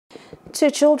Two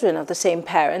children of the same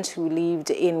parents who lived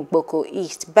in Gboko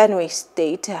East, Benue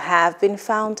State, have been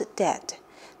found dead.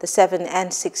 The 7-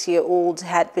 and 6-year-olds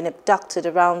had been abducted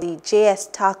around the J.S.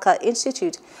 Taka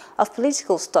Institute of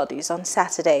Political Studies on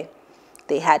Saturday.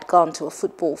 They had gone to a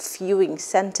football viewing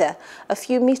center a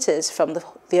few meters from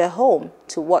their home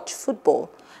to watch football,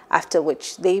 after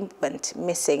which they went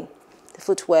missing. The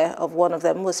footwear of one of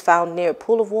them was found near a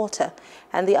pool of water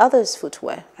and the other's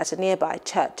footwear at a nearby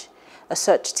church. A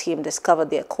search team discovered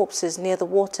their corpses near the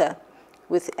water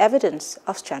with evidence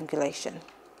of strangulation.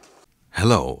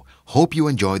 Hello, hope you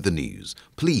enjoyed the news.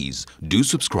 Please do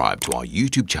subscribe to our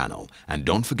YouTube channel and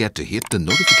don't forget to hit the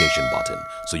notification button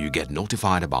so you get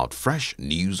notified about fresh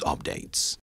news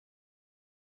updates.